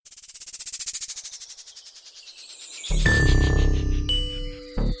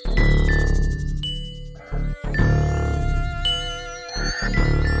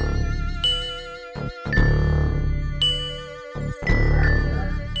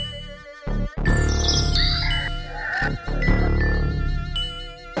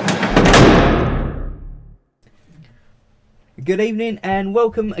Good evening and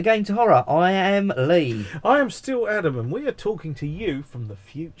welcome again to Horror. I am Lee. I am still Adam, and we are talking to you from the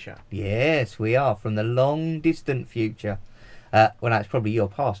future. Yes, we are from the long distant future. Well, no, it's probably your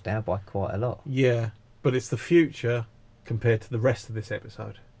past now by quite a lot. Yeah, but it's the future compared to the rest of this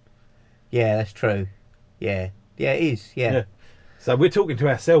episode. Yeah, that's true. Yeah, it is. Yeah. So we're talking to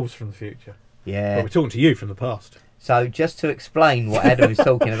ourselves from the future. Yeah. But we're talking to you from the past. So just to explain what Adam is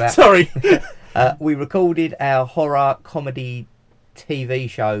talking about. Sorry. We recorded our horror comedy TV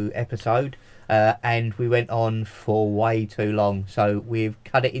show episode and we went on for way too long. So we've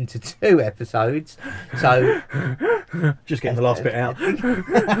cut it into 2 episodes. So just getting the last bit out.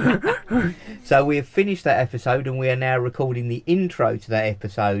 So we've finished that episode and we are now recording the intro to that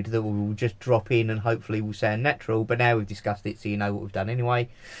episode that will just drop in and hopefully will sound natural. But now we've discussed it, so you know what we've done anyway.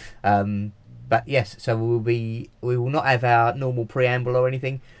 But yes, so we will not have our normal preamble or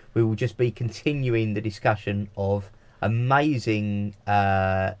anything. We will just be continuing the discussion of amazing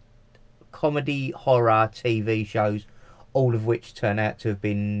comedy, horror, TV shows, all of which turn out to have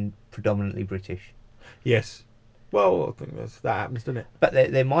been predominantly British. Yes. Well, I think that happens, doesn't it? But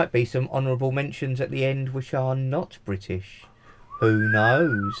there might be some honourable mentions at the end which are not British. Who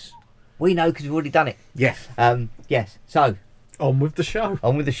knows? We know because we've already done it. Yes. Yes. So On with the show.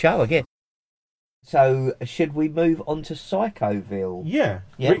 on with the show again. So should we move on to Psychoville? Yeah.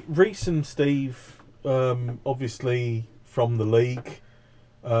 Yeah. Reese and Steve, obviously from the League,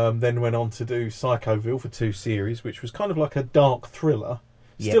 then went on to do Psychoville for 2 series, which was kind of like a dark thriller.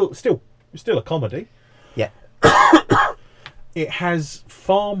 Yeah. Still a comedy. Yeah. It has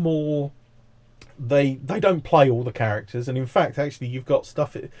far more. They don't play all the characters, and in fact, actually, you've got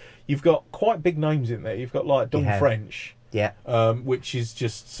quite big names in there. You've got like Dawn French. Yeah. Which is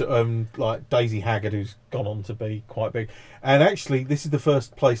just like Daisy Haggard, who's gone on to be quite big. And actually, this is the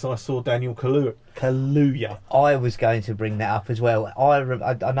first place I saw Daniel Kaluuya. I was going to bring that up as well.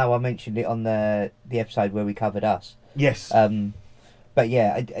 I know I mentioned it on the episode where we covered Us. Yes. But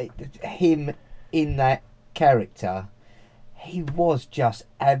yeah, him in that character, he was just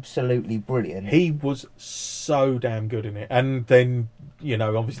absolutely brilliant. He was so damn good in it. And then,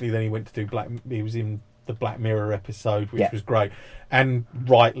 obviously, then he went to do he was in the Black Mirror episode, which was great, and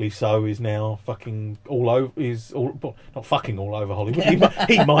rightly so. Is now fucking all over. Not fucking all over Hollywood.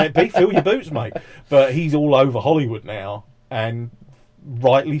 He might be. Fill your boots, mate. But he's all over Hollywood now, and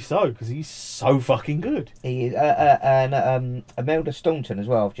rightly so, because he's so fucking good. He is, and Imelda Staunton as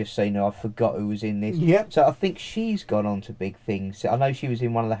well. I've just seen her. I forgot who was in this. Yeah. So I think she's gone on to big things. I know she was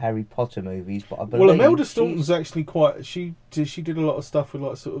in one of the Harry Potter movies, but I believe. Well, Imelda Staunton's actually quite. She did a lot of stuff with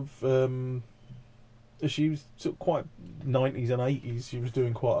like sort of. She was sort of quite 90s and 80s. She was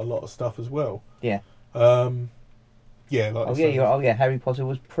doing quite a lot of stuff as well. Yeah. Yeah. Like Harry Potter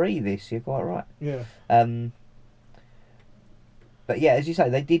was pre this. You're quite right. Yeah. But yeah, as you say,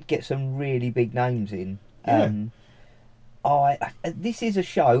 they did get some really big names in. This is a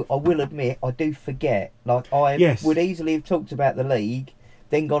show, I will admit, I do forget. Like, I would easily have talked about the League,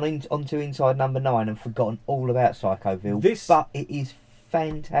 then gone onto Inside Number 9 and forgotten all about Psychoville. But it is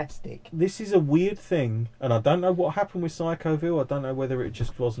fantastic. This is a weird thing, and I don't know what happened with Psychoville. I don't know whether it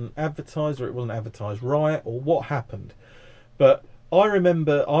just wasn't advertised or it wasn't advertised right or what happened. But I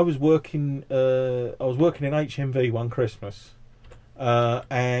remember I was working in HMV one Christmas,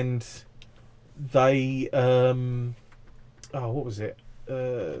 and they what was it?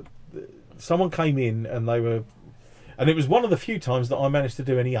 Someone came in and and it was one of the few times that I managed to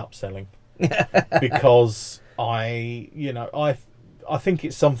do any upselling because I think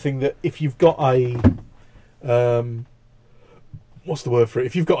it's something that if you've got a what's the word for it?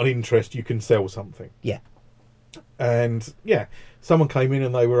 If you've got an interest, you can sell something. Yeah. And yeah, someone came in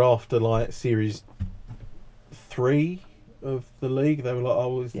and they were after like series 3 of the League. They were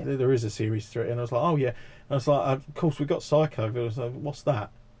like, there is a series 3, and I was like, oh yeah. And I was like, of course we got Psychoville. I was like, what's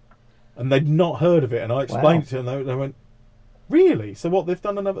that? And they'd not heard of it, and I explained it to them. They went, really? So what, they've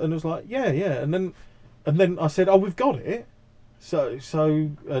done another? And I was like, yeah. And then I said, oh, we've got it. So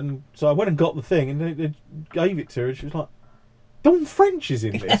I went and got the thing, and they gave it to her, and she was like, Dawn French is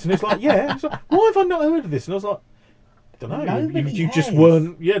in this, and it's like, yeah. It's like, why have I not heard of this? And I was like, I don't know. You just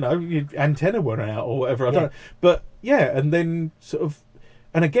weren't, your antenna went out or whatever. I don't know. But yeah, and then sort of,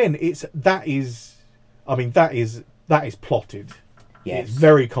 and again, that is plotted. Yes. It's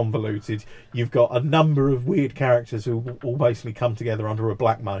very convoluted. You've got a number of weird characters who all basically come together under a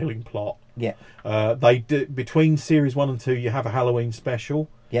blackmailing plot. Yeah. They do, between series 1 and 2, you have a Halloween special.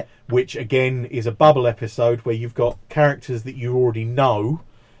 Yeah. Which again is a bubble episode where you've got characters that you already know,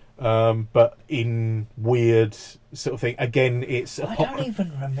 but in weird sort of thing. Again, it's I don't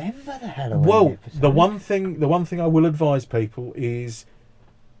even remember the Halloween episode. the one thing I will advise people is,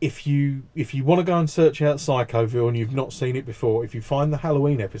 if you want to go and search out Psychoville and you've not seen it before, if you find the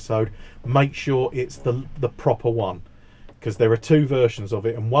Halloween episode, make sure it's the proper one, because there are 2 versions of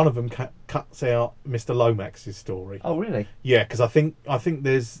it, and one of them cuts out Mr. Lomax's story. Oh, really? Yeah, because I think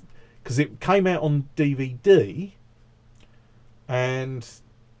there's, because it came out on DVD, and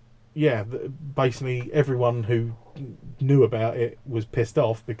yeah, basically everyone who knew about it was pissed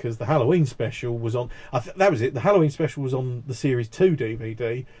off because the Halloween special was on. That was it. The Halloween special was on the Series 2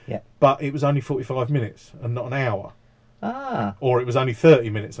 DVD. Yeah. But it was only 45 minutes and not an hour. Ah. Or it was only 30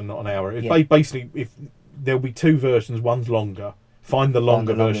 minutes and not an hour. Basically, if there'll be 2 versions, one's longer. Find the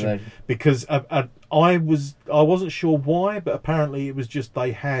longer version. Because I wasn't sure why, but apparently it was just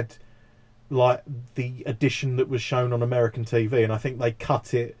they had like the edition that was shown on American TV, and I think they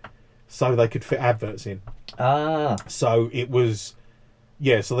cut it so they could fit adverts in. Ah. So it was,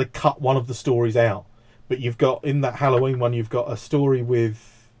 yeah, so they cut one of the stories out. But you've got, in that Halloween one, you've got a story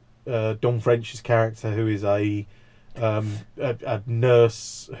with Dawn French's character, who is a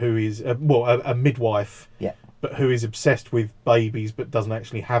nurse, who is, a midwife, yeah, but who is obsessed with babies, but doesn't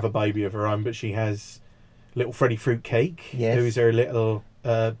actually have a baby of her own, but she has little Freddy Fruitcake, yes, who is her little,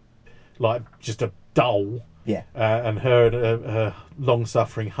 like, just a doll. Yeah. And her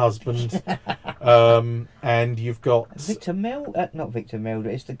long-suffering husband. And you've got... not Victor Melder,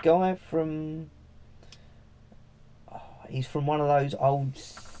 it's the guy from... he's from one of those old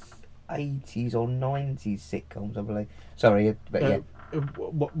 80s or 90s sitcoms, I believe. Sorry, but yeah.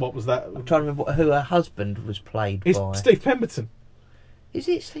 What was that? I'm trying to remember who her husband was played by. It's Steve Pemberton. Is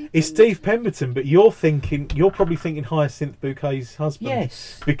it Steve Pemberton? It's Steve Pemberton, but you're probably thinking Hyacinth Bouquet's husband.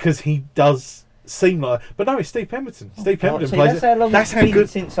 Yes. Because he does... seem like, but no, it's Steve Pemberton. Steve Pemberton plays that's how long that's it's how been good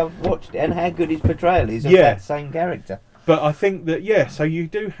since I've watched it, and how good his portrayal is of that same character. But I think that so you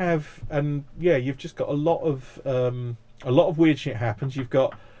do have, and you've just got a lot of weird shit happens. You've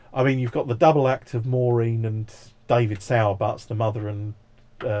got the double act of Maureen and David Sowerbutts, the mother and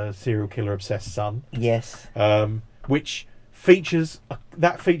serial killer obsessed son. Yes. Which features a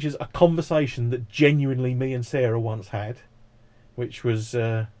conversation that genuinely me and Sarah once had, which was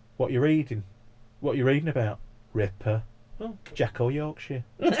what you're reading. What are you reading about? Ripper. Oh, Jack or Yorkshire.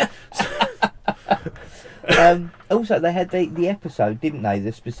 Also, they had the episode, didn't they?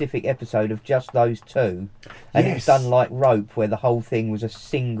 The specific episode of just those 2. And yes. It's done like Rope, where the whole thing was a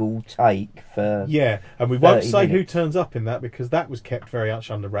single take for... Yeah, and we won't say minutes. who turns up in that, because that was kept very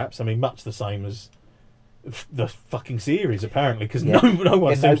much under wraps. I mean, much the same as the fucking series, apparently, because no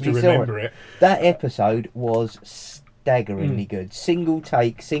one seems to remember it. That episode was staggeringly good. Single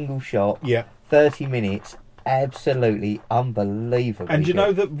take, single shot. Yeah. 30 minutes, absolutely unbelievable. And you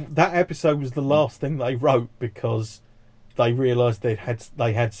know that episode was the last thing they wrote, because they realised they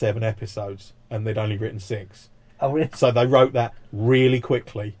had 7 episodes and they'd only written 6. Oh, really? So they wrote that really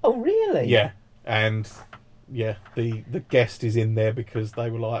quickly. Oh, really? Yeah, and the guest is in there because they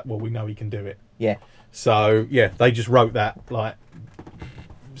were like, well, we know he can do it. Yeah. So they just wrote that like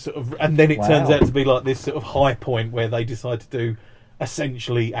sort of, and then it turns out to be like this sort of high point where they decide to do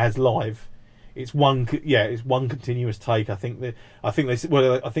essentially as live. It's one continuous take. I think they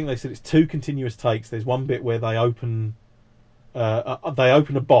said it's 2 continuous takes. There's one bit where they open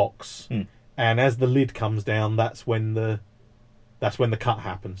a box, and as the lid comes down, that's when the cut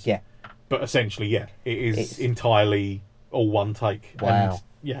happens. Yeah. But essentially, it's entirely all one take. Wow.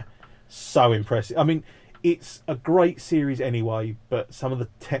 And, so impressive. I mean, it's a great series anyway, but some of the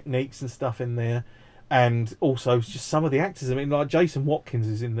techniques and stuff in there. And also just some of the actors. I mean, like Jason Watkins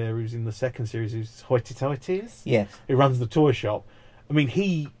is in there, who's in the second series, who's hoity-toity. Yes. Who runs the toy shop. I mean,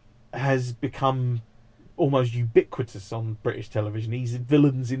 he has become almost ubiquitous on British television. He's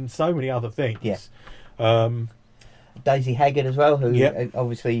villains in so many other things. Yes. Daisy Haggard as well, who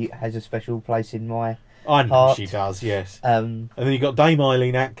obviously has a special place in my I know heart. She does, yes. And then you've got Dame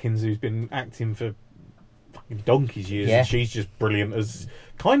Eileen Atkins, who's been acting for fucking donkey's years, and she's just brilliant as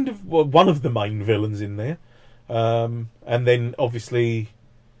kind of one of the main villains in there. And then obviously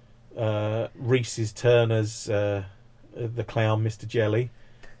Reese's turn as the clown Mr. Jelly,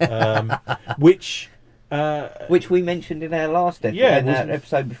 which we mentioned in our last episode,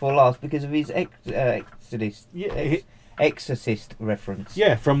 episode before last, because of his Exorcist reference.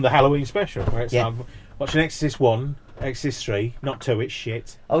 Yeah, from the Halloween special. Where it's watching Exorcist 1, Exorcist 3, not 2, it's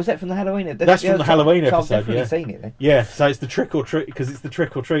shit. Oh, is that from the Halloween? That's from the Halloween episode. I've definitely seen it then. Yeah, so it's the trick or treat, because it's the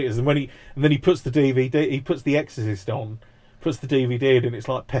trick or treaters, and then he puts the DVD, he puts the Exorcist on, puts the DVD in, and it's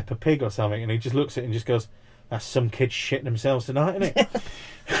like Peppa Pig or something, and he just looks at it and just goes, That's some kids shitting themselves tonight, isn't it?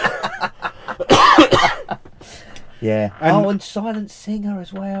 Yeah. And Silent Singer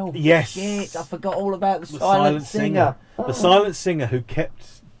as well. Yes. Shit, I forgot all about the Silent Singer. The Silent Singer who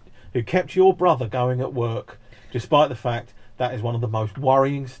kept your brother going at work, despite the fact that is one of the most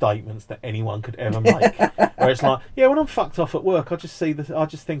worrying statements that anyone could ever make. Where it's like, yeah, when I'm fucked off at work, I just think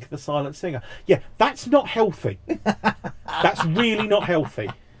of the Silent Singer. Yeah, that's not healthy. That's really not healthy.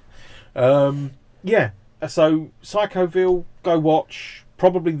 Yeah. So Psychoville, go watch.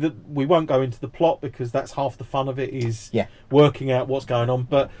 Probably we won't go into the plot because that's half the fun of it is working out what's going on.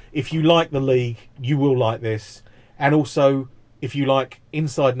 But if you like the League, you will like this. And also, if you like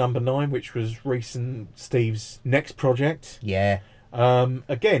Inside Number 9, which was Reese and Steve's next project,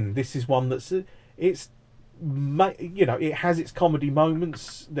 again, this is one that's it has its comedy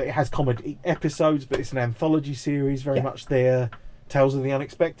moments. It has comedy episodes, but it's an anthology series, very much their Tales of the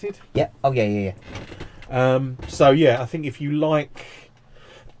Unexpected. Yeah. Oh yeah. So yeah, I think if you like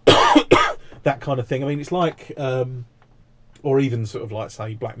that kind of thing, I mean, it's like, or even sort of like,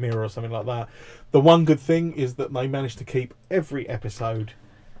 say, Black Mirror or something like that. The one good thing is that they managed to keep every episode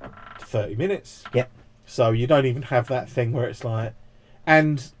to 30 minutes. Yep. So you don't even have that thing where it's like,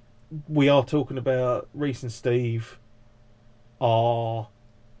 and we are talking about Reese and Steve are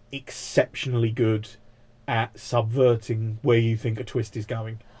exceptionally good at subverting where you think a twist is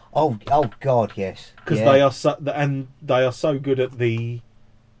going. Oh God, yes. Because they are so good at the.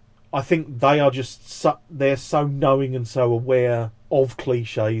 I think they are just they're so knowing and so aware of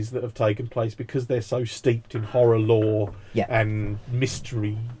cliches that have taken place because they're so steeped in horror lore and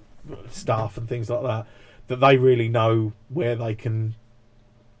mystery stuff and things like that they really know where they can,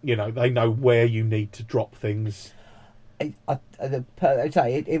 they know where you need to drop things. All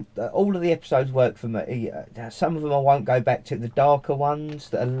of the episodes work for me. Some of them I won't go back to. The darker ones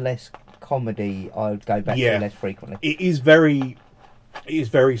that are less comedy, I would go back to less frequently. It is very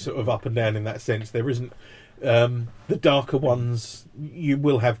sort of up and down in that sense. There isn't the darker ones. You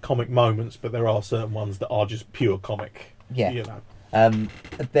will have comic moments, but there are certain ones that are just pure comic. Yeah.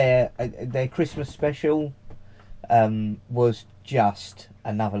 Their Christmas special was just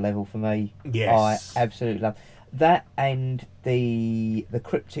another level for me. Yes, I absolutely love that, and the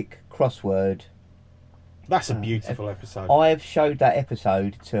cryptic crossword. That's a beautiful episode. I've showed that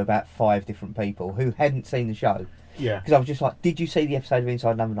episode to about 5 different people who hadn't seen the show. Yeah. Because I was just like, did you see the episode of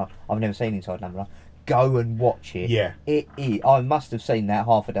Inside Number 9? I've never seen Inside Number 9. Go and watch it. Yeah. It is. I must have seen that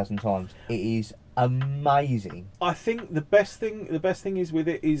half a dozen times. It is amazing. I think the best thing is with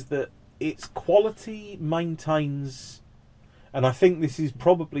it is that its quality maintains, and I think this is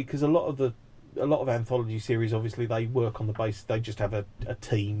probably because a lot of anthology series, obviously they work on the basis they just have a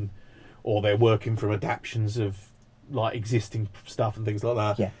team, or they're working from adaptions of like existing stuff and things like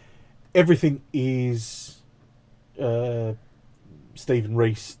that. Yeah. Everything is Stephen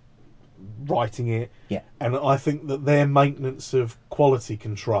Reese writing it. Yeah. And I think that their maintenance of quality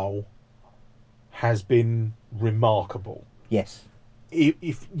control has been remarkable. Yes.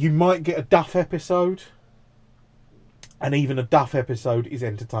 If you might get a duff episode, and even a duff episode is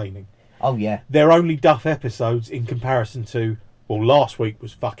entertaining. Oh yeah. They're only duff episodes in comparison to, well, last week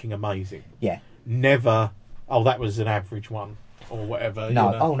was fucking amazing. Yeah. Never, that was an average one or whatever.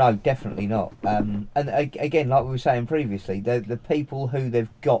 No, oh no, definitely not. And again, like we were saying previously, the people who they've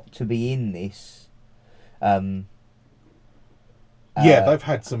got to be in this. They've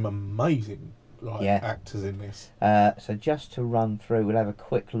had some amazing actors in this. So just to run through, we'll have a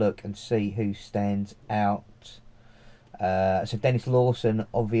quick look and see who stands out. So Dennis Lawson,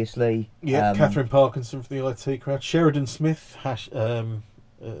 obviously. Yeah, Catherine Parkinson for the IT crowd. Sheridan Smith,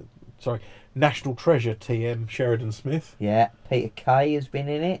 National Treasure TM Sheridan Smith. Yeah, Peter Kay has been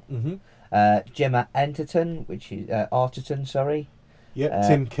in it. Mm-hmm. Gemma Arterton, Yeah,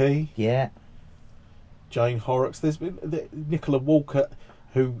 Tim Key. Yeah. Jane Horrocks. There's been Nicola Walcott,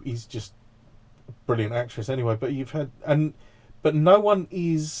 who is just a brilliant actress anyway. But you've had but no one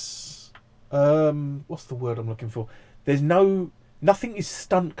is. What's the word I'm looking for? There's nothing is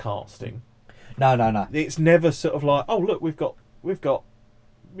stunt casting. No. It's never sort of like, oh look, we've got, hey,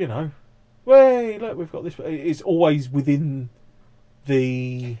 look, we've got this. It's always within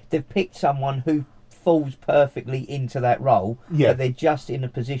the. They've picked someone who falls perfectly into that role. Yeah. But they're just in a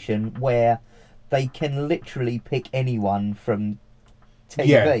position where they can literally pick anyone from TV.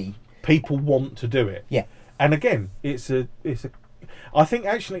 Yeah. People want to do it. Yeah. And again, it's a. I think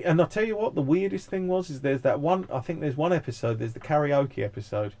actually, and I'll tell you what, the weirdest thing is there's that one. I think there's one episode. There's the karaoke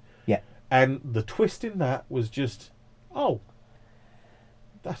episode. Yeah. And the twist in that was just, that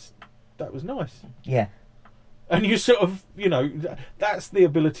was nice. Yeah. And you sort of, that's the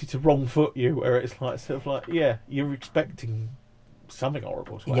ability to wrong foot you, where it's like, sort of like, yeah, you're expecting something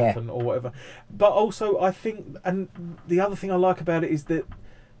horrible to happen or whatever. But also, I think, and the other thing I like about it is that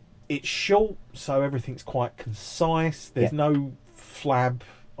it's short, so everything's quite concise. There's no flab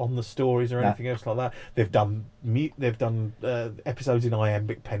on the stories or anything else like that. They've done episodes in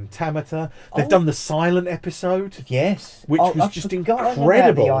iambic pentameter. They've done the silent episode, which was just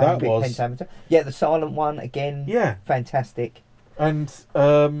incredible. That was pentameter. The silent one again. Fantastic. And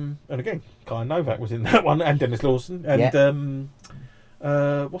again, Kyle Novak was in that one, and Dennis Lawson, and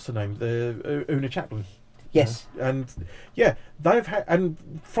what's her name? The Una Chaplin. Yes. And they've had, and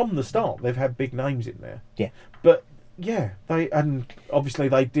from the start they've had big names in there. Yeah. But they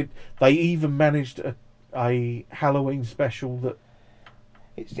even managed a Halloween special that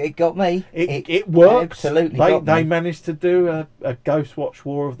it got me. It worked. Absolutely. They managed to do a Ghost Watch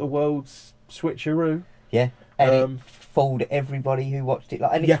War of the Worlds switcheroo. Yeah. And it fooled everybody who watched it.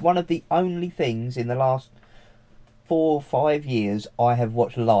 And it's one of the only things in the last 4 or 5 years I have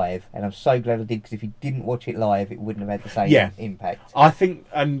watched live, and I'm so glad I did, because if you didn't watch it live, it wouldn't have had the same impact. I think,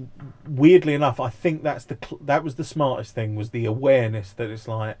 and weirdly enough, I think that was the smartest thing, was the awareness that it's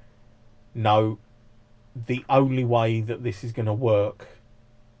like, no, the only way that this is going to work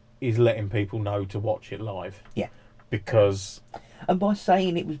is letting people know to watch it live. Yeah. Because... And by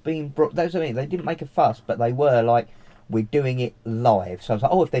saying it was being brought... They didn't make a fuss, but they were like, we're doing it live. So I was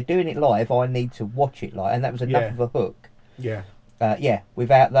like, if they're doing it live, I need to watch it live. And that was enough of a hook. Yeah.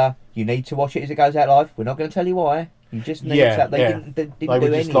 Without you need to watch it as it goes out live. We're not going to tell you why. You just need to... They didn't they were do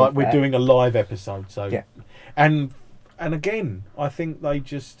just any like, of we're that. doing a live episode. So yeah. And again, I think they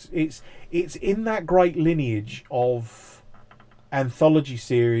just... It's in that great lineage of anthology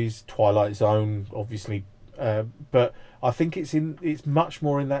series, Twilight Zone, obviously, but... I think it's much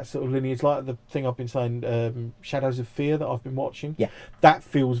more in that sort of lineage, like the thing I've been saying, Shadows of Fear, that I've been watching. Yeah, that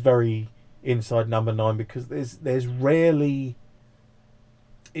feels very inside Number 9, because there's rarely,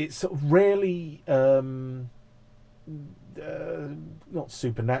 it's sort of rarely not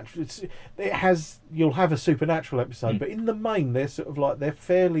supernatural. You'll have a supernatural episode, but in the main they're sort of like, they're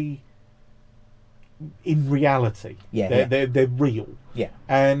fairly in reality. They're real. Yeah,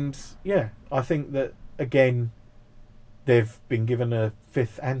 and I think that again. They've been given a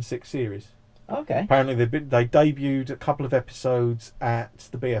 5th and 6th series. Okay. Apparently they debuted a couple of episodes at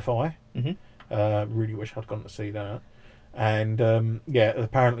the BFI. Mm-hmm. Really wish I'd gone to see that. And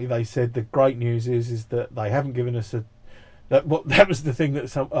apparently they said the great news is that they haven't given us that was the thing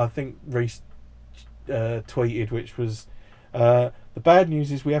that I think Reese tweeted, which was the bad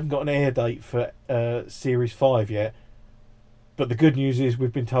news is we haven't got an air date for Series 5 yet, but the good news is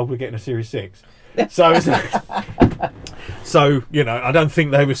we've been told we're getting a Series 6. So it's so I don't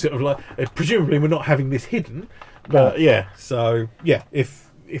think they were sort of like, presumably we're not having this hidden, but if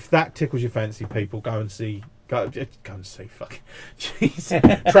that tickles your fancy, people go and see fucking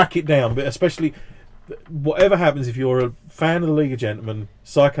jeez, track it down. But especially whatever happens, if you're a fan of the League of Gentlemen,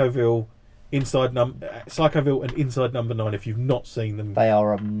 Psychoville and Inside Number 9, if you've not seen them, they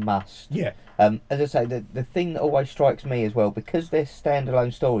are a must. Yeah. As I say, the thing that always strikes me as well, because they're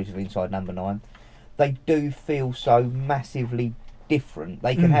standalone stories of Inside Number 9, they do feel so massively different.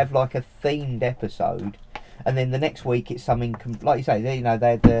 They can have like a themed episode, and then the next week it's something like you say. They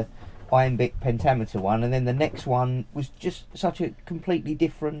had the iambic pentameter one, and then the next one was just such a completely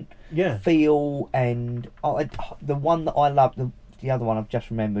different feel. And the one that I loved, the other one I've just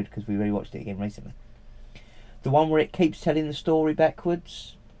remembered because we rewatched it again recently. The one where it keeps telling the story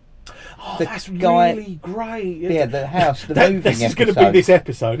backwards. Oh, that's really great. Yeah, the house, the moving this is episode. going to be this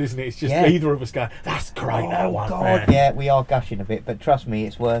episode, isn't it? It's just either of us going, that's great, that one. God, yeah, we are gushing a bit, but trust me,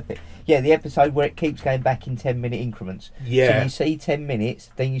 it's worth it. Yeah, the episode where it keeps going back in 10-minute increments. Yeah. So you see 10 minutes,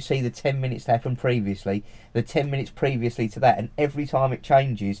 then you see the 10 minutes that happened previously, the 10 minutes previously to that, and every time it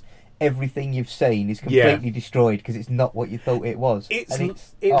changes, everything you've seen is completely destroyed because it's not what you thought it was. It's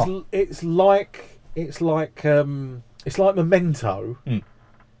like Memento.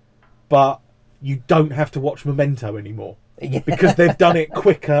 But you don't have to watch Memento anymore because they've done it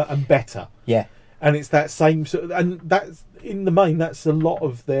quicker and better. Yeah, and it's that same sort of, and that's in the main. That's a lot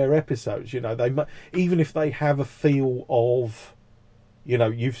of their episodes. They even if they have a feel of, you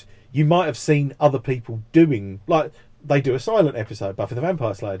might have seen other people doing, like they do a silent episode. Buffy the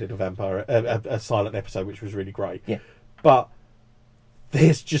Vampire Slayer did a silent episode, which was really great. Yeah, but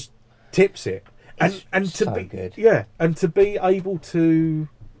there's just tips it, and to so be good. Yeah, and to be able to.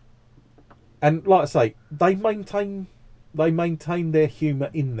 And like I say, they maintain their humour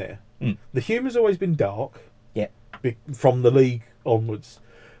in there. The humour's always been dark, yeah, from the League onwards,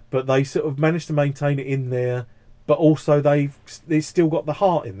 but they sort of managed to maintain it in there. but also they've still got the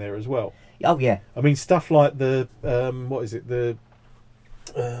heart in there as well. Oh yeah. I mean, stuff like the what is it?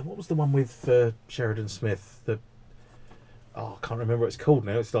 What was the one with Sheridan Smith? I can't remember what it's called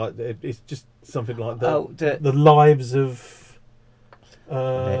now. It's like it's just something like the lives of.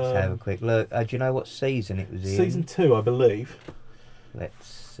 Let's have a quick look. Do you know what season it was in? Season 2, I believe. Let's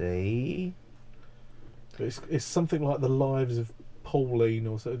see. It's something like the lives of Pauline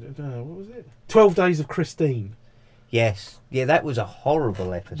or so. I don't know, what was it? 12 Days of Christine. Yes, yeah, that was a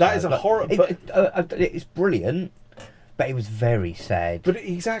horrible episode. That is a horrible. It's brilliant, but it was very sad. But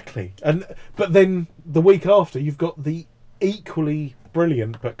exactly, but then the week after, you've got the equally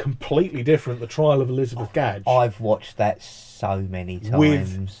brilliant but completely different The Trial of Elizabeth Gadge. I've watched that so many times.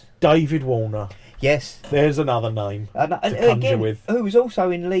 With David Warner. Yes. There's another name and to conjure again, with. Who was also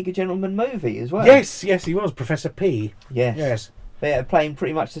in League of Gentlemen movie as well. Yes, he was, Professor P. Yes. Yeah, playing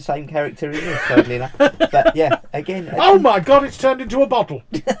pretty much the same character in this, sadly enough. But yeah, again... Oh my God, it's turned into a bottle.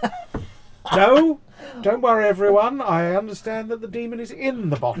 No, don't worry everyone, I understand that the demon is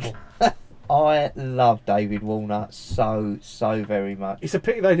in the bottle. I love David Warner so very much. It's a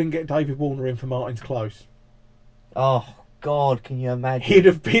pity they didn't get David Warner in for Martin's Close. Oh God, can you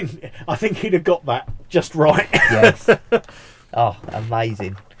imagine? I think he'd have got that just right. Yes. Oh,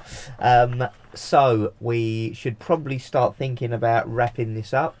 amazing. So we should probably start thinking about wrapping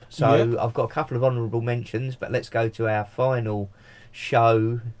this up. So I've got a couple of honourable mentions, but let's go to our final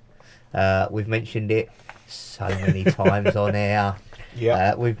show. We've mentioned it so many times on air.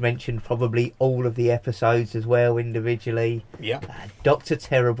 Yeah. We've mentioned probably all of the episodes as well individually. Yeah. Dr.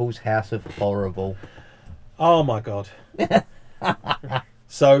 Terrible's House of Horrible. Oh my God.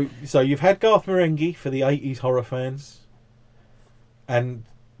 So you've had Garth Marenghi for the 80s horror fans, and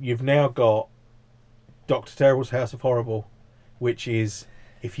you've now got Dr. Terrible's House of Horrible, which is,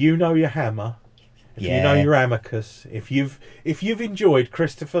 if you know your Hammer, if you know your Amicus, if you've enjoyed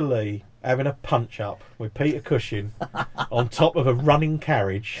Christopher Lee having a punch up with Peter Cushing on top of a running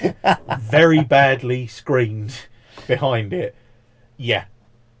carriage, very badly screened behind it,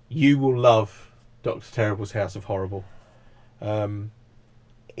 you will love Dr. Terrible's House of Horrible.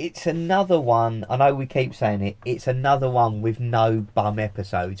 It's another one, I know we keep saying it, it's another one with no bum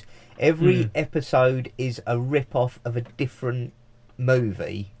episodes. Every episode is a rip-off of a different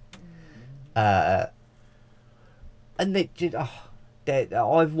movie. And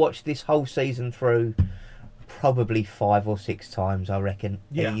I've watched this whole season through probably 5 or 6 times, I reckon,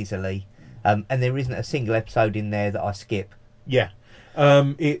 easily. And there isn't a single episode in there that I skip. Yeah.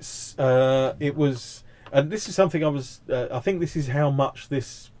 It was... And this is something I think this is how much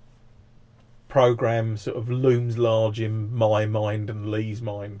this programme sort of looms large in my mind and Lee's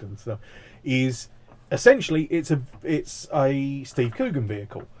mind and stuff, is essentially it's a Steve Coogan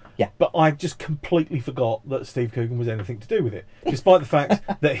vehicle. Yeah. But I just completely forgot that Steve Coogan was anything to do with it, despite the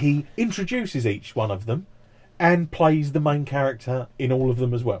fact that he introduces each one of them and plays the main character in all of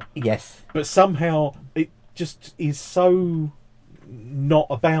them as well. Yes. But somehow it just is so not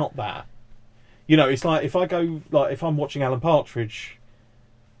about that. You know, it's like if I'm watching Alan Partridge,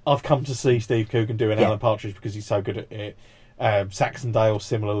 I've come to see Steve Coogan doing Alan Partridge because he's so good at it. Saxondale,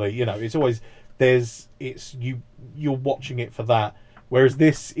 similarly, you know, it's always you're watching it for that. Whereas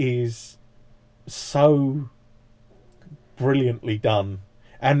this is so brilliantly done,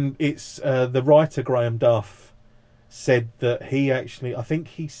 and it's the writer Graham Duff said that I think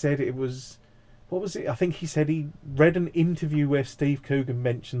he said it was. What was it? I think he said he read an interview where Steve Coogan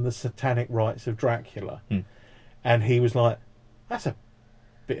mentioned the satanic rites of Dracula. And he was like, that's a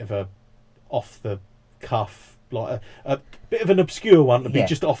bit of a off-the-cuff, like a bit of an obscure one to be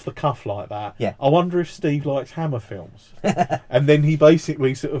just off the cuff like that. Yeah. I wonder if Steve likes Hammer films. And then he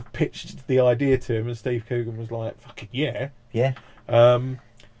basically sort of pitched the idea to him, and Steve Coogan was like, fucking yeah. Yeah.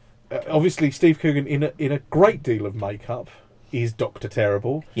 Obviously, Steve Coogan, in a great deal of makeup, is Dr.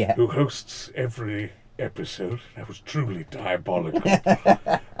 Terrible, who hosts every episode. That was truly diabolical.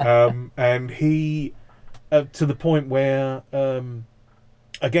 And he, to the point where,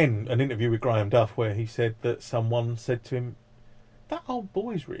 again, an interview with Graham Duff where he said that someone said to him, that old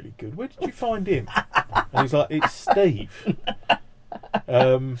boy's really good. Where did you find him? And he's like, it's Steve.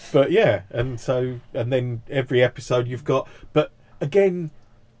 But yeah, and then every episode you've got, but again,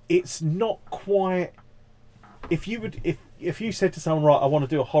 it's not quite. If you said to someone, right, I want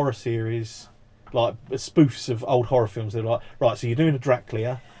to do a horror series, like spoofs of old horror films, they're like, right, so you're doing a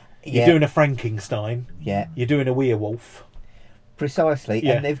Dracula, you're doing a Frankenstein, you're doing a werewolf. Precisely,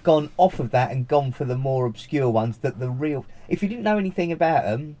 and they've gone off of that and gone for the more obscure ones. That the real, if you didn't know anything about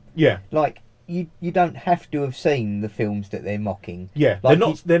them, like you don't have to have seen the films that they're mocking. Yeah, like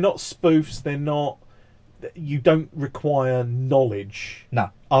they're not spoofs. They're not you don't require knowledge.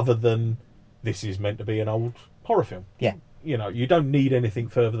 No. Other than this is meant to be an old horror film. Yeah. You know, you don't need anything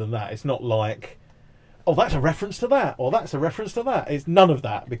further than that. It's not like, oh, that's a reference to that, or that's a reference to that. It's none of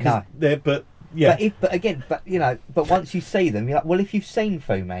that because they're. But yeah. But once you see them, you're like, well, if you've seen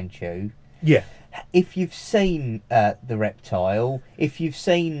Fu Manchu, yeah. If you've seen The Reptile, if you've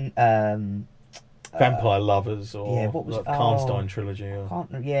seen Vampire Lovers, or what was Karnstein trilogy, or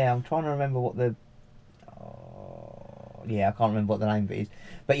I'm trying to remember what the I can't remember what the name of it is.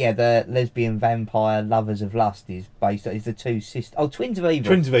 But yeah, the Lesbian Vampire Lovers of Lust is based on the two sisters. Oh, Twins of Evil.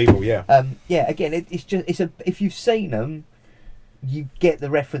 Twins of Evil, yeah. Again, if you've seen them, you get the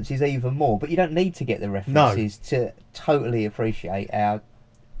references even more. But you don't need to get the references to totally appreciate our.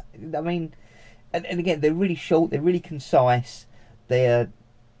 I mean, and again, they're really short. They're really concise. They've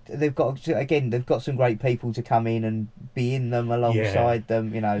got some great people to come in and be in them alongside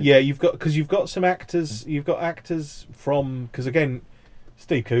them. You know. Yeah, you've got some actors. You've got actors from because again,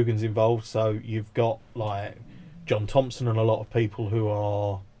 Steve Coogan's involved, so you've got like John Thompson and a lot of people who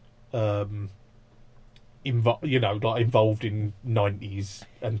are, involved in 90s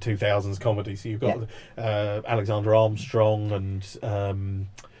and 2000s comedy. So you've got Alexander Armstrong and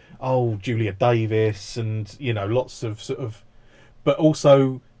Julia Davis and lots of sort of, but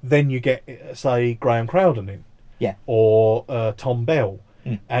also then you get say Graham Crowden in, or Tom Bell,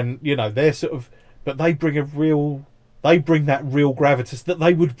 and they're sort of, but they bring that real gravitas that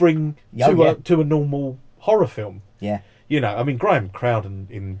they would bring to a normal horror film. Yeah. I mean, Graham Crowden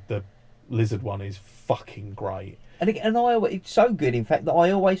in the Lizard one is fucking great. And it's so good, in fact, that I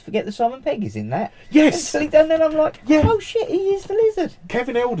always forget that Simon Pegg is in that. Yes. And then I'm like, oh shit, he is the Lizard.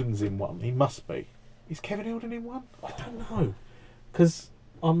 Kevin Eldon's in one. He must be. Is Kevin Eldon in one? I don't know. Because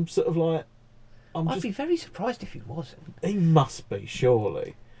I'm sort of like... I'd be very surprised if he wasn't. He must be,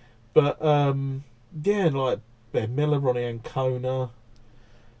 surely. But, like... Ben Miller, Ronnie Ancona,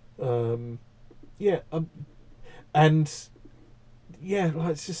 it's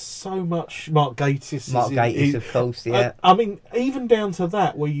just so much. Mark Gatiss, of course, yeah. I mean, even down to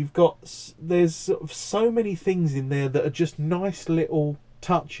that, where there's sort of so many things in there that are just nice little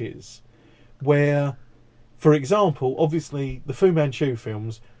touches. Where, for example, obviously the Fu Manchu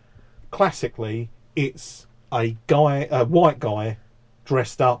films, classically, it's a white guy.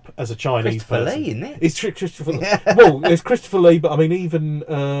 Dressed up as a Chinese Christopher person. Lee, isn't it? It's Christopher Lee. Well, it's Christopher Lee, but I mean, even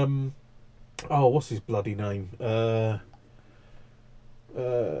what's his bloody name? Peter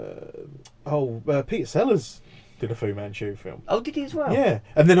Sellers did a Fu Manchu film. Oh, did he as well? Yeah,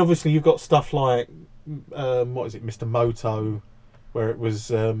 and then obviously you've got stuff like what is it, Mr. Moto, where it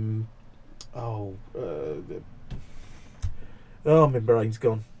was my brain's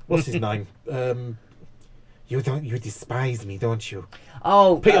gone. What's his name? You despise me, don't you?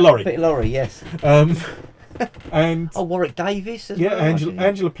 Oh, Peter Lorre. Peter Lorre, yes. And Warwick Davis as well. Yeah,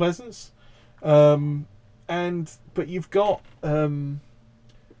 Angela Pleasance. But you've got so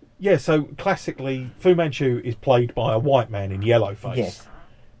classically Fu Manchu is played by a white man in yellowface. Yes.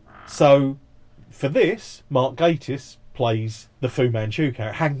 So for this, Mark Gatiss plays the Fu Manchu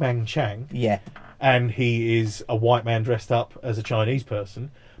character, Hang Mang Chang. Yeah. And he is a white man dressed up as a Chinese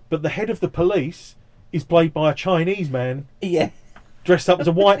person. But the head of the police is played by a Chinese man, dressed up as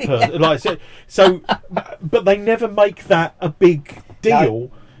a white person. But they never make that a big deal.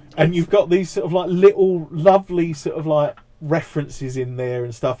 No. And you've got these sort of like little lovely sort of like references in there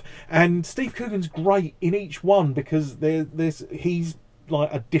and stuff. And Steve Coogan's great in each one because he's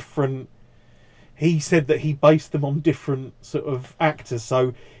like a different. He said that he based them on different sort of actors.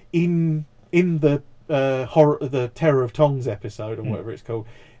 So in the the Terror of Tongs episode or whatever it's called.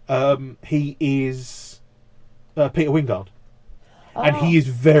 He is Peter Wingard, and he is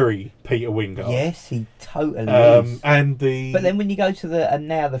very Peter Wingard. Yes, he totally is. But then when you go to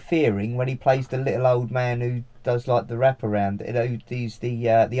the Fearing, when he plays the little old man who does like the wraparound, he's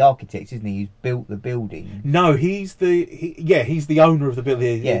the architect, isn't he? He's built the building. No, he's the owner of the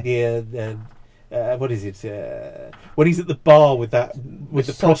building. What is it? When he's at the bar with the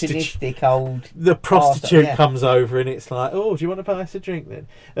prostitute, the prostitute comes over and it's like, oh, do you want to buy us a drink then?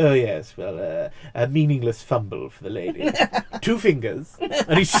 Oh yes, well, a meaningless fumble for the lady, 2 fingers,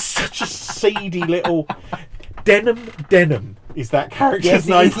 and he's such a seedy little Denham is that character's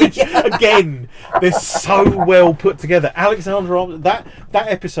name. Which, again, they're so well put together. Alexander Armstrong, that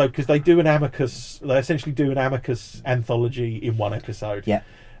episode because they essentially do an Amicus anthology in one episode. Yeah.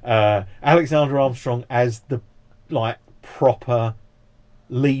 Alexander Armstrong as the like proper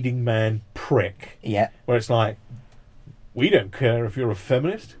leading man prick. Yeah. Where it's like, we don't care if you're a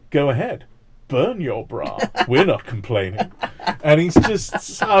feminist. Go ahead, burn your bra. We're not complaining. And he's just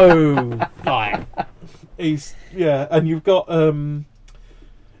so like, and you've got and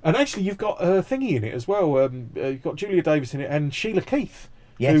actually you've got Thingy in it as well. You've got Julia Davis in it and Sheila Keith,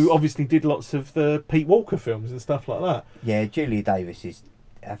 who obviously did lots of the Pete Walker films and stuff like that. Yeah, Julia Davis is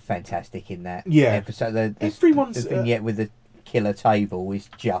fantastic in that episode. Everyone's the vignette with the killer table is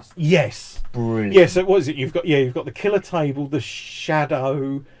just brilliant. Yes, so what is it? You've got the killer table, the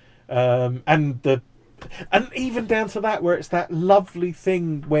shadow, and even down to that where it's that lovely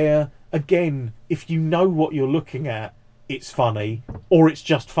thing where, again, if you know what you're looking at, it's funny, or it's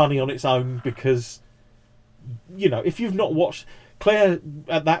just funny on its own because, if you've not watched... Claire,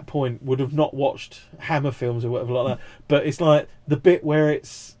 at that point, would have not watched Hammer films or whatever like that, but it's like the bit where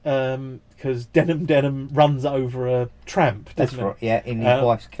it's... because Denham runs over a tramp, doesn't it? That's right, yeah, in his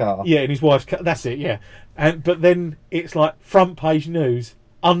wife's car. Yeah, in his wife's car, that's it, yeah. But then it's like front page news,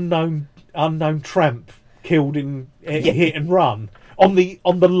 unknown tramp killed in hit and run. On the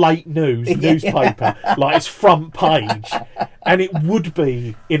late newspaper, like it's front page, and it would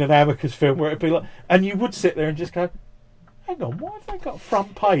be in an Amicus film where it'd be like, and you would sit there and just go, "Hang on, why have they got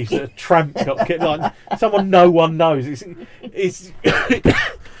front page that a tramp got killed?" Like someone no one knows. It's it's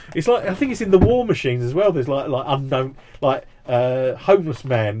like, I think it's in the War Machines as well. There's like unknown, like homeless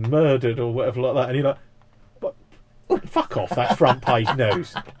man murdered or whatever like that, and you're like, "What? Fuck off! That's front page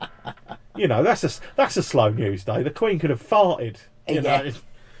news." That's a slow news day. The Queen could have farted. You know,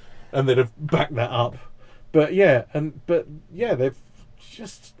 and they'd have backed that up, but they've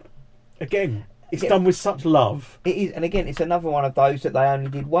just, again, it's done with such love. It is, and again, it's another one of those that they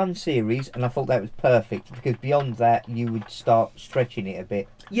only did one series, and I thought that was perfect because beyond that, you would start stretching it a bit.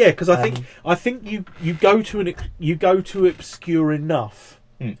 Yeah, because I think you go to obscure enough,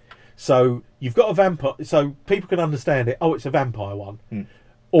 so you've got a vampire, so people can understand it. Oh, it's a vampire one,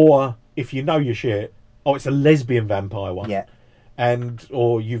 or if you know your shit, oh, it's a lesbian vampire one. Yeah.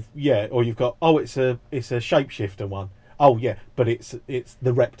 Or you've got, oh, it's a shapeshifter one. Oh yeah, but it's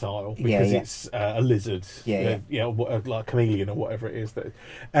the reptile because it's a lizard. Like a chameleon or whatever it is.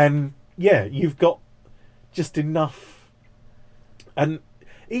 You've got just enough. And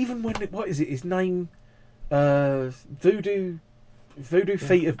even when what is it? His name, Voodoo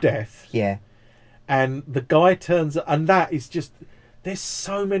Feet of Death. Yeah. And the guy turns, and that is just. There's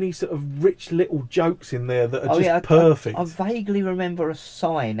so many sort of rich little jokes in there that are just perfect. I vaguely remember a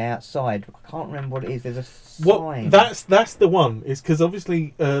sign outside. I can't remember what it is. There's a sign. That's the one. It's because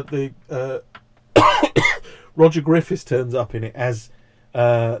obviously the Roger Griffiths turns up in it as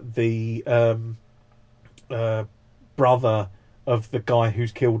the brother of the guy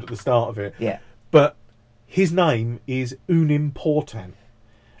who's killed at the start of it. Yeah. But his name is Unimportant.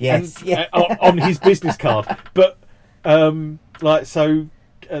 Yes. On his business card. But... the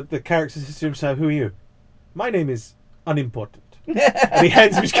character says to him, "So who are you?" "My name is Unimportant." And he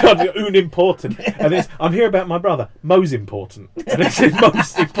hands him his card, Unimportant. And it's, "I'm here about my brother, Mo's Important." And it says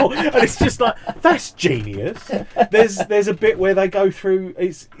Most Important. And it's just like, that's genius. There's a bit where they go through,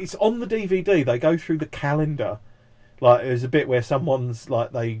 it's on the DVD, they go through the calendar. Like, there's a bit where someone's,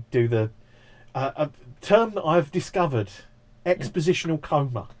 like, they do the, a term that I've discovered, expositional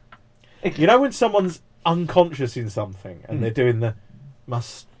coma. You know when someone's unconscious in something and they're doing the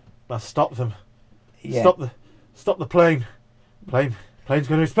must stop them, stop the plane's going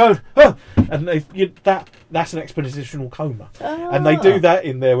to explode, and that's an expositional coma. And they do that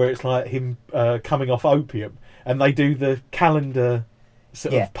in there where it's like him coming off opium, and they do the calendar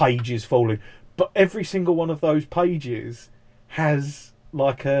sort of pages falling, but every single one of those pages has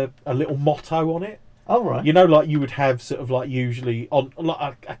like a little motto on it. Oh, right. You know, like you would have sort of like usually on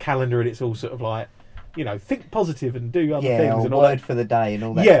like a calendar, and it's all sort of like, think positive and do other things and all word that. For the day and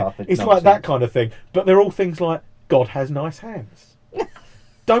all that. Yeah, it's nonsense. Like that kind of thing. But they're all things like, God has nice hands.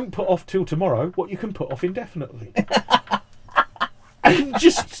 Don't put off till tomorrow what you can put off indefinitely. And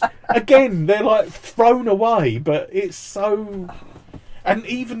just, again, they're like thrown away, but it's so... And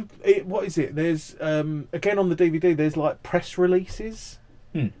even, what is it? There's, again on the DVD, there's like press releases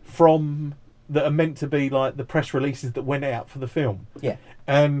from... that are meant to be like the press releases that went out for the film. Yeah.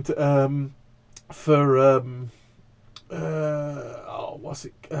 And for what's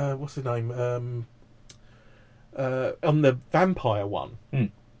the name? On the vampire one,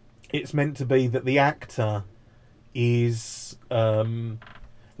 it's meant to be that the actor is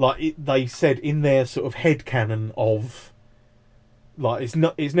they said in their sort of headcanon of, like,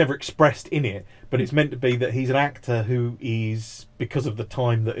 it's never expressed in it, but it's meant to be that he's an actor who is, because of the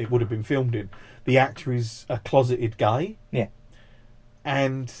time that it would have been filmed in, the actor is a closeted gay. Yeah.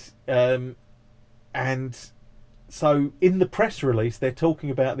 And so in the press release, they're talking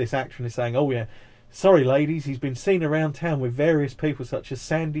about this actor and they're saying, "Oh yeah, sorry ladies, he's been seen around town with various people such as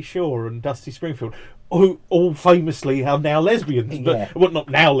Sandy Shaw and Dusty Springfield, who all famously are now lesbians. But, Yeah. well, not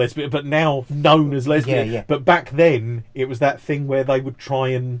now lesbian, but now known as lesbian. Yeah, yeah. But back then, it was that thing where they would try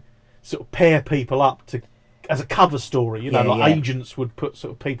and sort of pair people up to as a cover story, Yeah, like yeah. agents would put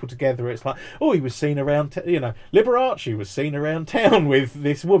sort of people together. It's like, oh, he was seen around, Liberace was seen around town with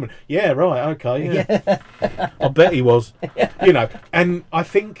this woman. Yeah, right, okay, yeah. I bet he was, And I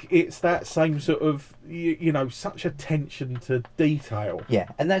think it's that same sort of, such attention to detail. Yeah,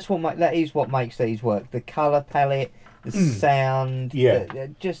 and that is what makes these work. The colour palette, the sound, Yeah.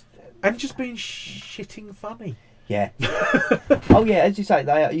 just being shitting funny. yeah. Oh yeah, as you say,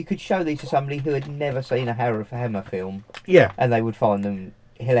 you could show these to somebody who had never seen a Hammer film, Yeah, and they would find them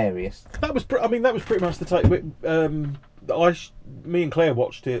hilarious. that was pretty much the take. Me and Claire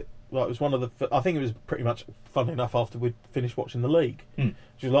watched it. Like, it was one of the. I think it was pretty much fun enough after we'd finished watching The League.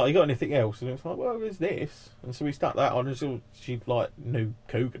 She was like, "You got anything else?" And it was like, "Well, there's this." And so we stuck that on. And she like knew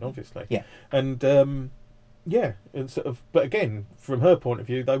Coogan, obviously. Yeah. And and sort of. But again, from her point of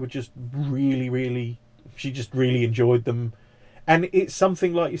view, they were just really, really. She just really enjoyed them, and it's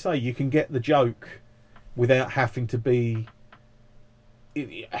something like you say. You can get the joke without having to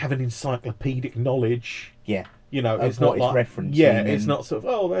have an encyclopedic knowledge. Yeah. It's Of not what like it's referencing. yeah, it's and- not sort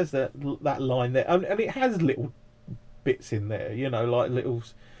of there's that line there, and it has little bits in there, like little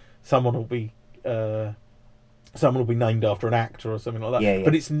someone will be named after an actor or something like that. Yeah, yeah.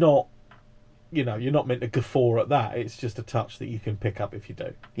 But it's not, you're not meant to guffaw at that. It's just a touch that you can pick up if you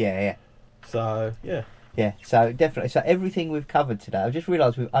do. Yeah. So yeah, Yeah, so definitely. So everything we've covered today, I've just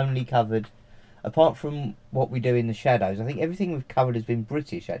realised we've only covered, apart from what we do in the shadows, I think everything we've covered has been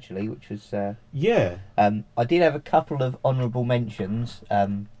British, actually, which was... yeah. I did have a couple of honourable mentions,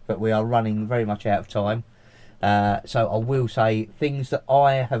 but we are running very much out of time. So I will say things that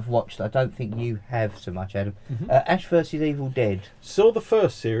I have watched that I don't think you have so much, Adam. Ash vs Evil Dead. Saw the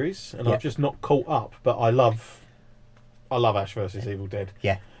first series, and Yeah. I've just not caught up. But I love Ash vs Evil Dead.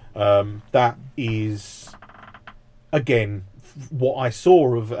 Yeah. That is, again, what I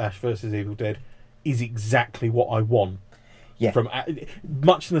saw of Ash vs Evil Dead is exactly what I want. Yeah. From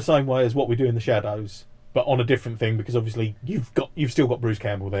much in the same way as what we do in the Shadows, but on a different thing, because obviously you've still got Bruce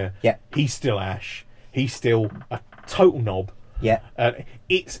Campbell there. Yeah. He's still Ash. He's still a total knob. Yeah.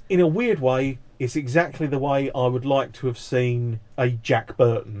 It's, in a weird way, it's exactly the way I would like to have seen a Jack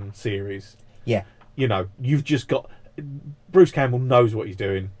Burton series. Yeah. You've just got... Bruce Campbell knows what he's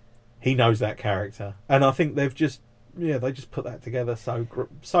doing. He knows that character. And I think they just put that together so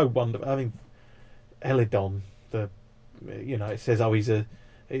wonderful. I mean, Eledon,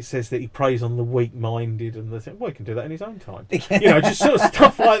 it says that he preys on the weak-minded, and he can do that in his own time. Just sort of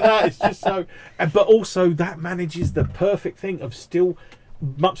stuff like that. It's just so... But also, that manages the perfect thing of still,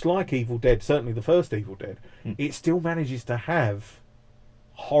 much like Evil Dead, certainly the first Evil Dead, it still manages to have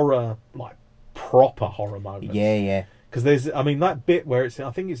horror, like proper horror moments. Yeah. Because there's, that bit where I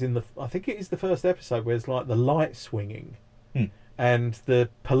think it is the first episode where it's like the light swinging, and the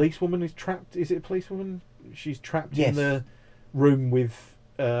policewoman is trapped. Is it a policewoman? She's trapped in the room with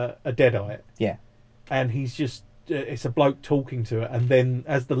a deadite. Yeah. And he's just, it's a bloke talking to her, and then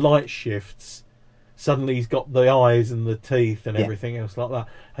as the light shifts, suddenly he's got the eyes and the teeth and everything else like that,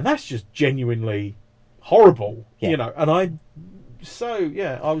 and that's just genuinely horrible. Yeah. And I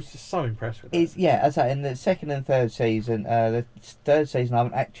was just so impressed with that. As I say, in the second and third season, the third season I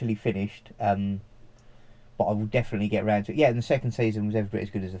haven't actually finished, but I will definitely get around to it. Yeah, and the second season was every bit as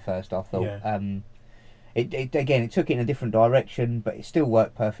good as the first, I thought. Yeah. It took it in a different direction, but it still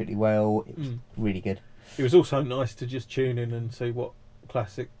worked perfectly well. It was really good. It was also nice to just tune in and see what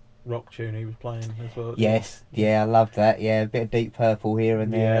classic rock tune he was playing as well. Yes, I loved that. Yeah, a bit of Deep Purple here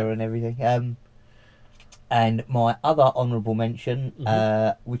and there and everything. And my other honourable mention,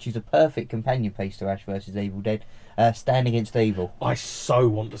 which is a perfect companion piece to Ash vs Evil Dead, Stand Against Evil. I so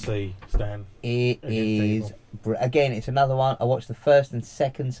want to see Stan. It Against is Evil. again. It's another one. I watched the first and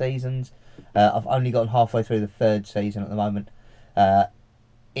second seasons. I've only gotten halfway through the third season at the moment.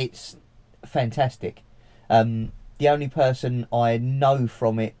 It's fantastic. The only person I know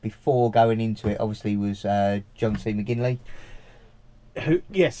from it before going into it, obviously, was John C. McGinley.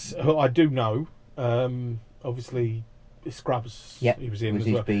 Who I do know. Obviously, Scrubs. Yeah, he was in was as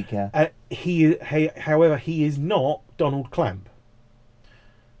his well. big. However, he is not Donald Clamp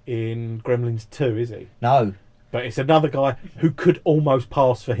in Gremlins 2, is he? No. But it's another guy who could almost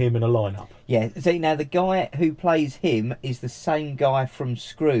pass for him in a lineup. Yeah. See, now the guy who plays him is the same guy from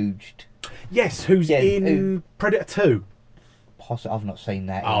Scrooged. Yes, who's in Predator 2. I've not seen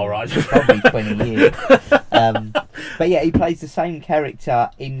that. Oh, in right. Probably 20 years. But yeah, he plays the same character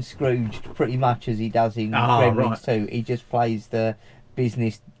in Scrooged pretty much as he does in Gremlins 2. He just plays the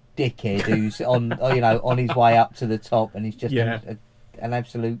business dickhead who's on his way up to the top, and he's just an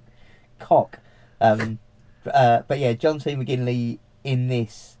absolute cock. But yeah, John C. McGinley in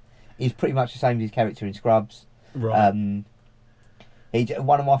this is pretty much the same as his character in Scrubs. Right.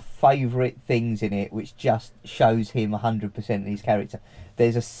 One of my favourite things in it, which just shows him 100% in his character.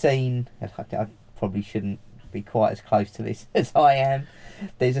 There's a scene, I probably shouldn't be quite as close to this as I am.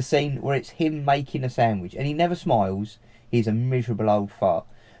 There's a scene where it's him making a sandwich, and he never smiles. He's a miserable old fart,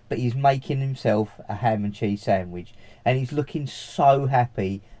 but he's making himself a ham and cheese sandwich, and he's looking so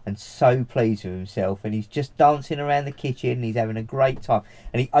happy and so pleased with himself, and he's just dancing around the kitchen, and he's having a great time,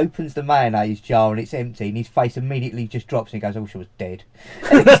 and he opens the mayonnaise jar and it's empty, and his face immediately just drops and he goes, "I wish I was dead."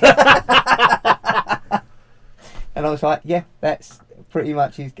 And I was like, yeah, that's pretty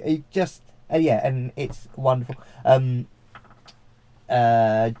much he just and it's wonderful.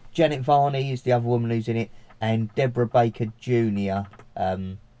 Janet Varney is the other woman who's in it, and Deborah Baker Jr.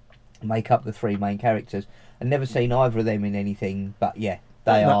 Make up the three main characters. I've never seen either of them in anything, but yeah,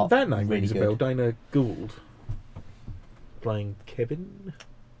 they are that name really rings a good. bell. Dana Gould playing Kevin.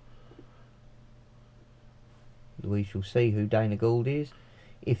 We shall see who Dana Gould is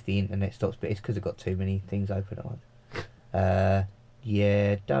if the internet stops, but it's because I've got too many things open on. The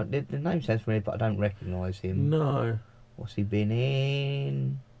name sounds familiar, but I don't recognise him. No. What's he been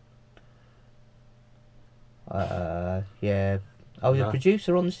in? I was a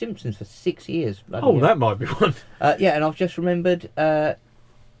producer on The Simpsons for 6 years. That might be one. And I've just remembered. There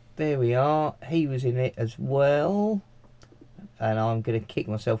we are. He was in it as well, and I'm going to kick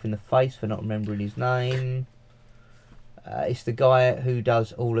myself in the face for not remembering his name. It's the guy who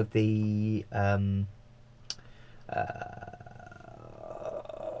does all of the.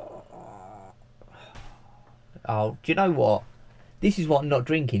 Do you know what? This is what not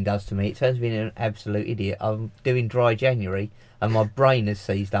drinking does to me. It turns me into an absolute idiot. I'm doing dry January, and my brain has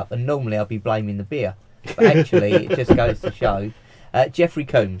seized up. And normally I'll be blaming the beer, but actually it just goes to show. Jeffrey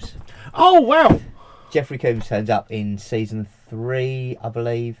Combs. Oh wow! Jeffrey Combs turns up in season 3, I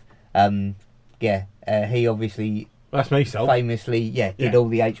believe. He obviously. That's me, so famously, did all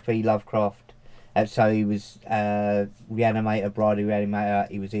the H.P. Lovecraft. So he was Reanimator, Bride of Reanimator.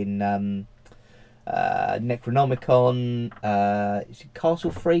 He was in Necronomicon. Is it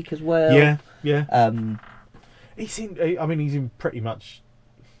Castle Freak as well? Yeah. He's in pretty much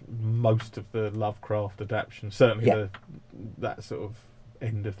most of the Lovecraft adaptations. Certainly that sort of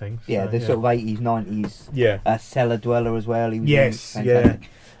end of things. Yeah, so, the sort of 80s, 90s. Yeah. Cellar Dweller as well. He was fantastic.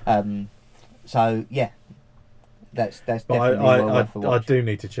 That's definitely well worth a watch. I do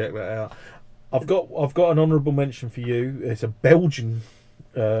need to check that out. I've got an honourable mention for you. It's a Belgian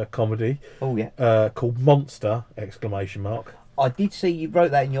comedy. Oh yeah. Called Monster! ! I did see you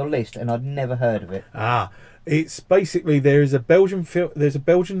wrote that in your list, and I'd never heard of it. It's basically there's a Belgian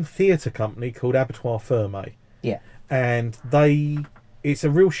theatre company called Abattoir Ferme. Yeah. And it's a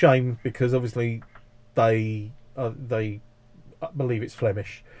real shame because obviously they believe it's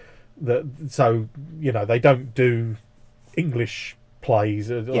Flemish. So they don't do English plays.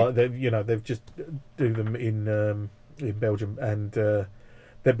 They've just do them in Belgium, and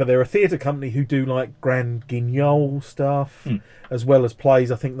but they're a theatre company who do like Grand Guignol stuff as well as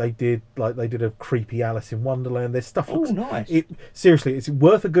plays. I think they did a creepy Alice in Wonderland. Their stuff looks nice. Seriously, it's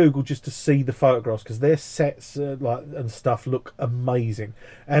worth a Google just to see the photographs because their sets and stuff look amazing.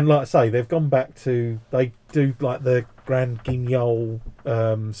 And like I say, they've gone back to they do like the Grand Guignol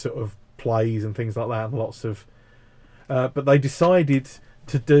sort of plays and things like that, and lots of. But they decided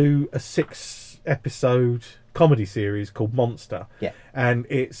to do a 6-episode comedy series called Monster. Yeah. And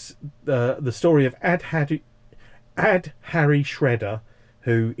it's the story of Ad Harry Shredder,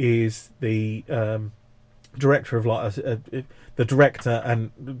 who is the director of the director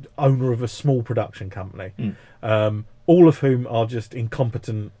and owner of a small production company. All of whom are just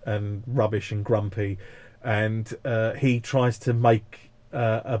incompetent and rubbish and grumpy, and he tries to make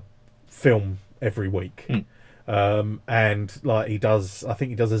a film every week. And he does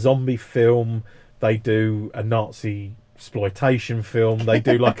a zombie film. They do a Nazi exploitation film. They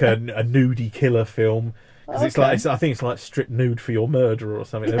do like a nudie killer film. Because I think it's like Strip Nude for Your Murderer or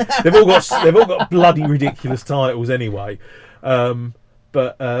something. They've all got bloody ridiculous titles anyway.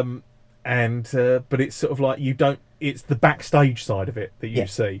 But it's sort of like it's the backstage side of it that you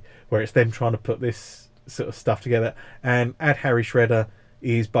see, where it's them trying to put this sort of stuff together. And Ad Harry Shredder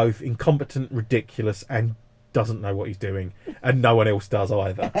is both incompetent, ridiculous, and doesn't know what he's doing, and no one else does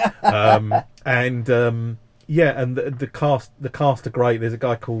either. And the cast are great. There's a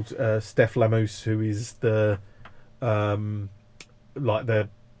guy called Steph Lamous who is the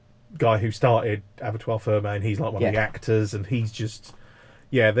guy who started Abattoir Ferme, and he's like one of the actors, and he's just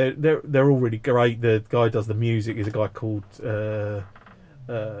yeah, they're all really great. The guy who does the music is a guy called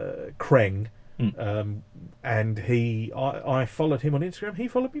Kreng, and I followed him on Instagram. He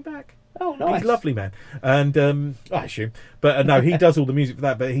followed me back. Oh, nice. He's a lovely man, and I assume, but no, he does all the music for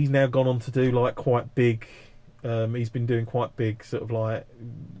that. But he's now gone on to do like quite big. He's been doing quite big, sort of like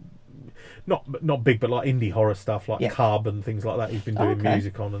not big, but like indie horror stuff, like Carbon, things like that. He's been doing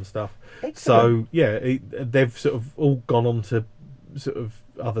music on and stuff. Excellent. So yeah, they've sort of all gone on to sort of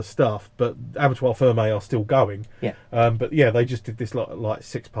other stuff, but Abattoir Ferme are still going. Yeah. But yeah, they just did this like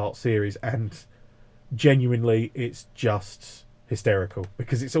 6-part series, and genuinely, it's just hysterical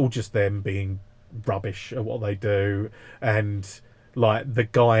because it's all just them being rubbish at what they do, and like the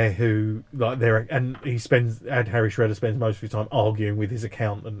guy who like Harry Shredder spends most of his time arguing with his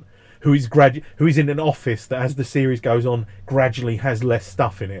accountant, who is in an office that, as the series goes on, gradually has less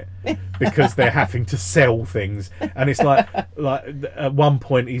stuff in it because they're having to sell things. And it's like at one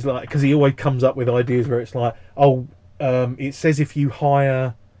point he's like, because he always comes up with ideas where it's like, it says if you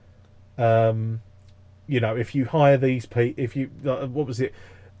hire, if you hire these people, what was it?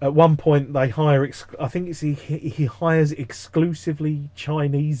 At one point they hire, I think it's he hires exclusively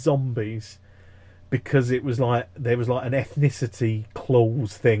Chinese zombies. Because it was like there was like an ethnicity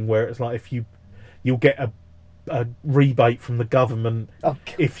clause thing where it's like if you'll get a rebate from the government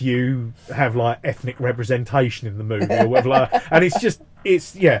if you have like ethnic representation in the movie or whatever. And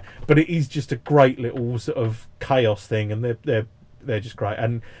but it is just a great little sort of chaos thing, and they're just great.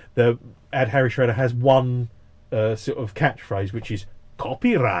 And Harry Shredder has one sort of catchphrase, which is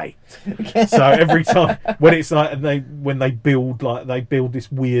copyright. So every time when it's like, and when they build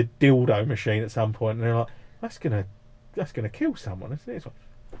this weird dildo machine at some point, and they're like, that's gonna kill someone, isn't it? It's like,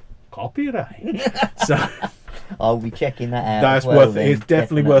 copyright. So I'll be checking that out. That's worth it. It's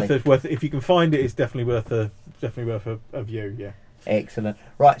definitely worth it. If you can find it, it's definitely worth a view. Yeah. Excellent.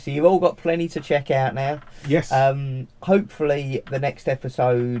 Right, so you've all got plenty to check out now. Yes. Hopefully the next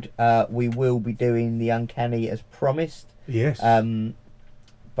episode we will be doing the Uncanny as promised. Yes.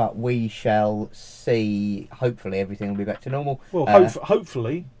 But we shall see. Hopefully everything will be back to normal. Well,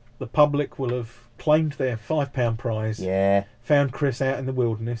 hopefully the public will have claimed their £5 prize. Yeah. Found Chris out in the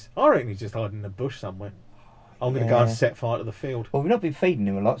wilderness. I reckon he's just hiding in a bush somewhere. I'm going to go and set fire to the field. Well, we've not been feeding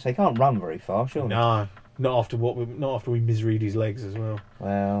him a lot, so he can't run very far, surely. No, not after we misread his legs as well.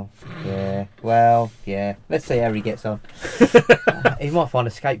 Well, yeah. Let's see how he gets on. He might find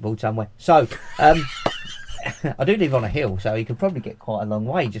a skateboard somewhere. So, I do live on a hill, so he could probably get quite a long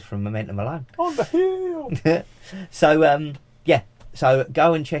way just from momentum alone. On the hill! So, so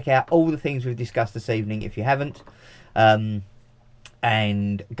go and check out all the things we've discussed this evening if you haven't.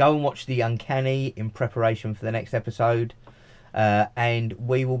 And go and watch The Uncanny in preparation for the next episode. And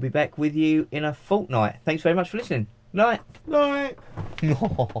we will be back with you in a fortnight. Thanks very much for listening. Night. Night.